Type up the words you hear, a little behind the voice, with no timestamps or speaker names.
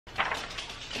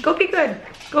Go be good.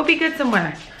 Go be good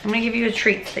somewhere. I'm gonna give you a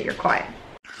treat so that you're quiet.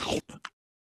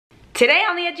 Today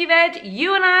on the Edgy Veg,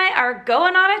 you and I are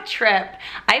going on a trip.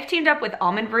 I've teamed up with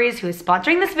Almond Breeze, who is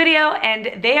sponsoring this video,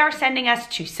 and they are sending us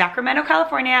to Sacramento,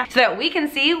 California, so that we can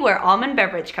see where almond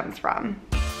beverage comes from.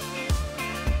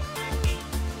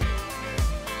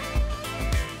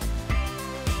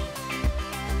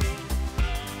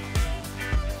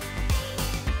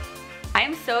 I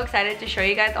am so excited to show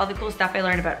you guys all the cool stuff I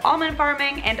learned about almond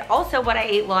farming and also what I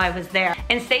ate while I was there.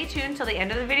 And stay tuned till the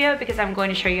end of the video because I'm going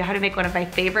to show you how to make one of my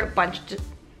favorite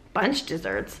brunch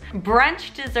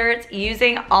desserts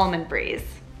using Almond Breeze.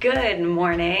 Good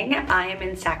morning, I am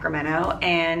in Sacramento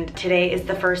and today is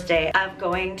the first day of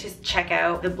going to check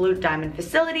out the Blue Diamond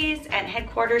facilities and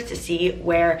headquarters to see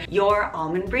where your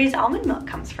Almond Breeze almond milk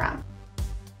comes from.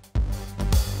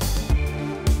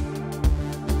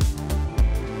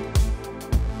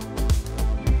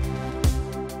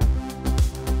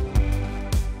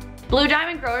 Blue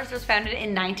Diamond Growers was founded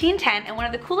in 1910, and one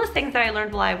of the coolest things that I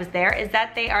learned while I was there is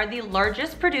that they are the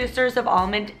largest producers of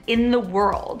almond in the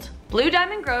world. Blue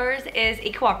Diamond Growers is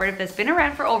a cooperative that's been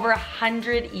around for over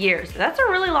 100 years. So that's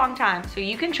a really long time, so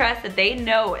you can trust that they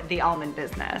know the almond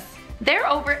business. There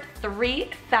are over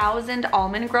 3,000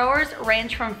 almond growers,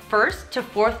 range from first to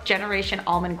fourth generation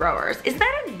almond growers. Isn't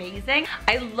that amazing?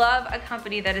 I love a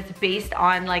company that is based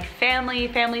on like family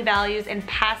values and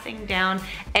passing down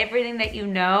everything that you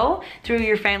know through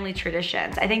your family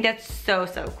traditions. I think that's so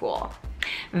cool.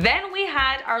 Then we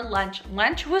had our lunch.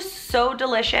 Lunch was so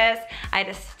delicious. I had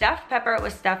a stuffed pepper. It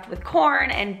was stuffed with corn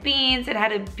and beans. It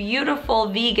had a beautiful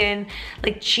vegan,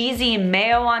 like cheesy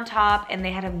mayo on top, and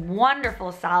they had a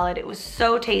wonderful salad. It was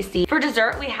so tasty. For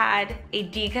dessert, we had a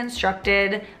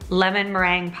deconstructed lemon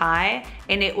meringue pie,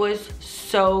 and it was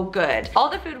so good. All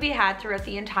the food we had throughout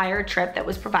the entire trip that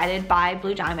was provided by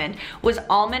Blue Diamond was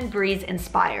Almond Breeze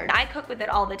inspired. I cook with it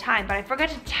all the time, but I forgot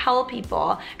to tell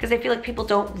people because I feel like people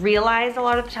don't realize a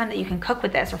lot of the time that you can cook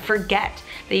with this or forget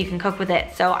that you can cook with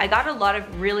it. So I got a lot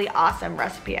of really awesome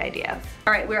recipe ideas.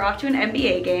 All right, we're off to an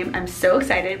NBA game. I'm so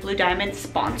excited. Blue Diamond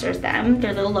sponsors them.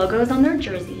 Their little logo is on their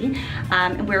jersey.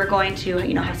 And we're going to,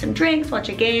 have some drinks, watch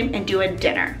a game, and do a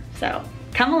dinner. So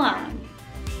come along.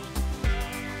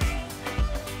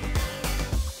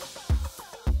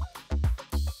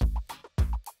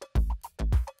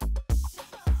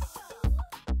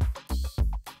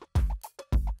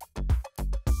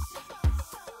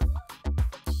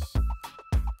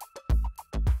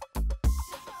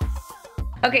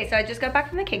 Okay, so I just got back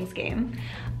from the Kings game.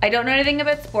 I don't know anything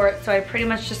about sports, so I pretty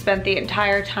much just spent the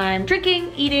entire time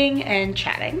drinking, eating, and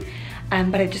chatting.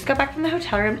 But I just got back from the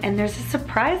hotel room and there's a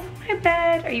surprise on my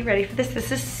bed. Are you ready for this?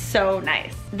 This is so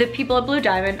nice. The people at Blue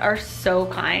Diamond are so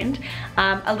kind.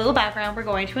 A little background, we're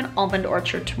going to an almond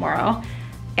orchard tomorrow,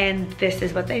 and this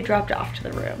is what they dropped off to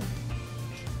the room.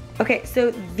 Okay, so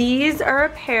these are a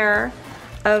pair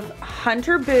of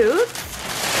hunter boots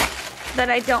that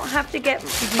I don't have to get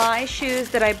my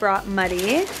shoes that I brought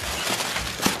muddy.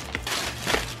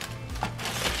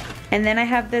 And then I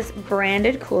have this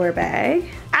branded cooler bag.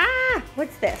 Ah,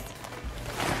 what's this?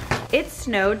 It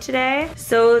snowed today,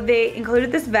 so they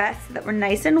included this vest that were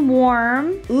nice and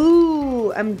warm.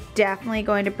 Ooh, I'm definitely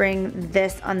going to bring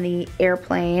this on the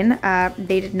airplane.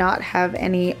 They did not have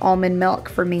any almond milk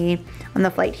for me on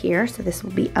the flight here, so this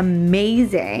will be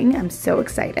amazing. I'm so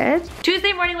excited.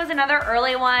 Tuesday morning was another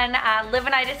early one. Liv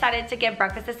and I decided to get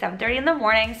breakfast at 7:30 in the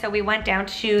morning, so we went down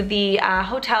to the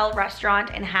hotel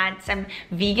restaurant and had some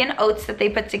vegan oats that they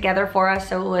put together for us.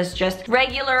 So it was just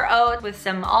regular oats with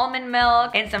some almond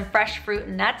milk and some fresh fruit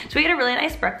and nuts. So we had a really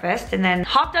nice breakfast and then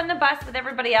hopped on the bus with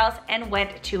everybody else and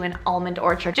went to an almond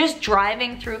orchard. Just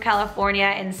driving through California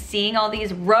and seeing all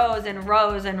these rows and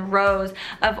rows and rows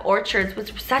of orchards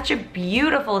was such a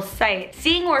beautiful sight.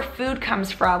 Seeing where food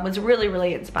comes from was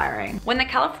really inspiring. When the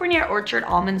California orchard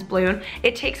almonds bloom,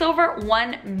 it takes over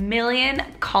 1 million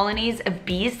colonies of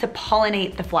bees to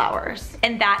pollinate the flowers.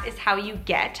 And that is how you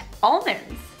get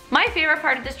almonds. My favorite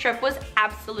part of this trip was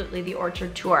absolutely the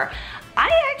orchard tour. I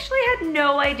actually had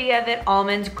no idea that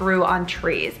almonds grew on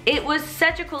trees. It was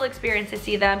such a cool experience to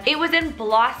see them. It was in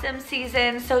blossom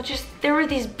season, so just there were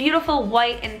these beautiful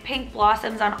white and pink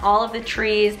blossoms on all of the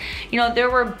trees. There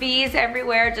were bees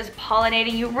everywhere just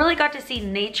pollinating. You really got to see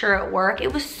nature at work.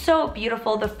 It was so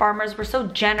beautiful. The farmers were so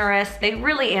generous. They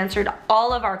really answered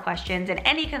all of our questions and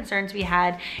any concerns we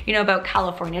had, about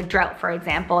California drought, for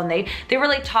example. And they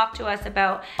really talked to us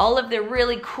about all of the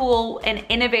really cool and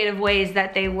innovative ways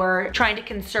that they were trying to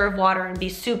conserve water and be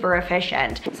super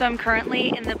efficient. So I'm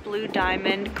currently in the Blue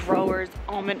Diamond Growers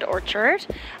Almond Orchard.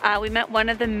 We met one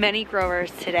of the many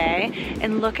growers today,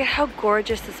 and look at how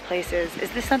gorgeous this place is. Is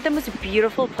this not the most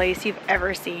beautiful place you've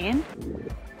ever seen?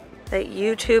 That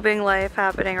YouTubing life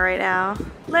happening right now.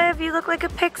 Liv, you look like a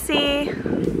pixie.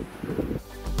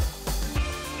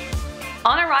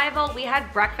 On arrival, we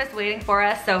had breakfast waiting for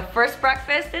us. So first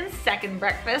breakfast and second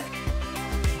breakfast.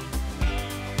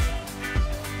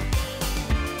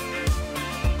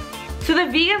 So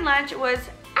the vegan lunch was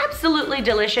absolutely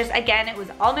delicious. Again, it was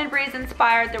almond breeze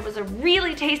inspired. There was a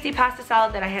really tasty pasta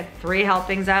salad that I had 3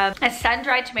 helpings of, a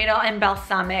sun-dried tomato and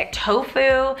balsamic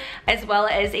tofu, as well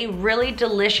as a really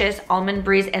delicious almond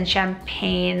breeze and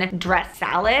champagne dressed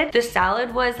salad. The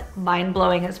salad was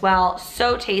mind-blowing as well,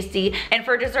 so tasty. And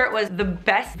for dessert was the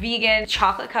best vegan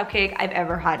chocolate cupcake I've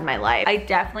ever had in my life. I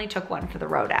definitely took one for the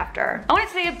road after. I want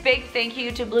to say a big thank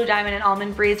you to Blue Diamond and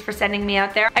Almond Breeze for sending me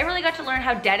out there. I really got to learn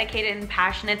how dedicated and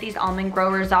passionate these almond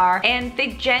growers are, and they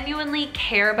genuinely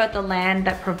care about the land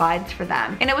that provides for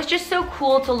them. And it was just so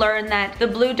cool to learn that the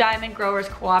Blue Diamond Growers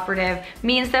Cooperative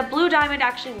means that Blue Diamond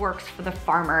actually works for the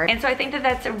farmer. And so I think that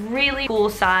that's a really cool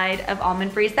side of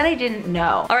Almond Breeze that I didn't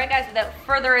know. All right guys, without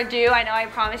further ado, I know I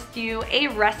promised you a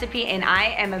recipe and I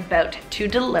am about to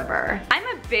deliver. I'm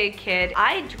a big kid.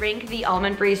 I drink the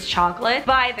Almond Breeze chocolate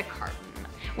by the carton.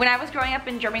 When I was growing up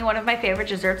in Germany, one of my favorite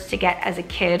desserts to get as a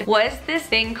kid was this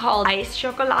thing called ice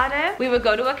chocolate. We would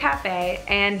go to a cafe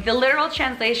and the literal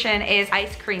translation is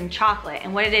ice cream chocolate.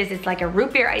 And what it is, it's like a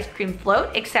root beer ice cream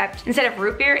float, except instead of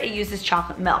root beer, it uses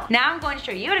chocolate milk. Now I'm going to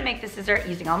show you how to make this dessert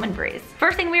using Almond Breeze.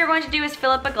 First thing we are going to do is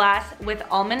fill up a glass with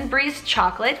Almond Breeze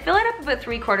chocolate. Fill it up about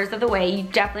 3/4 of the way. You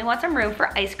definitely want some room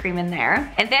for ice cream in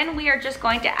there. And then we are just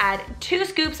going to add 2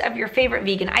 scoops of your favorite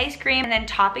vegan ice cream and then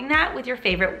topping that with your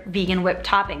favorite vegan whipped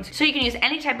toppings. So you can use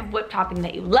any type of whipped topping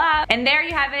that you love. And there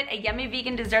you have it, a yummy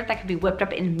vegan dessert that can be whipped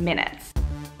up in minutes.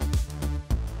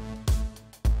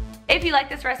 If you like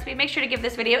this recipe, make sure to give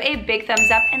this video a big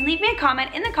thumbs up and leave me a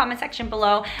comment in the comment section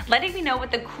below letting me know what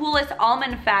the coolest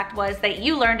almond fact was that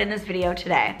you learned in this video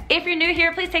today. If you're new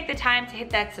here, please take the time to hit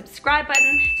that subscribe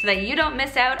button so that you don't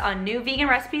miss out on new vegan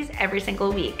recipes every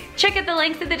single week. Check out the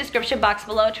links in the description box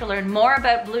below to learn more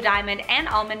about Blue Diamond and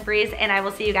Almond Breeze, and I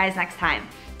will see you guys next time.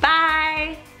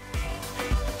 Bye!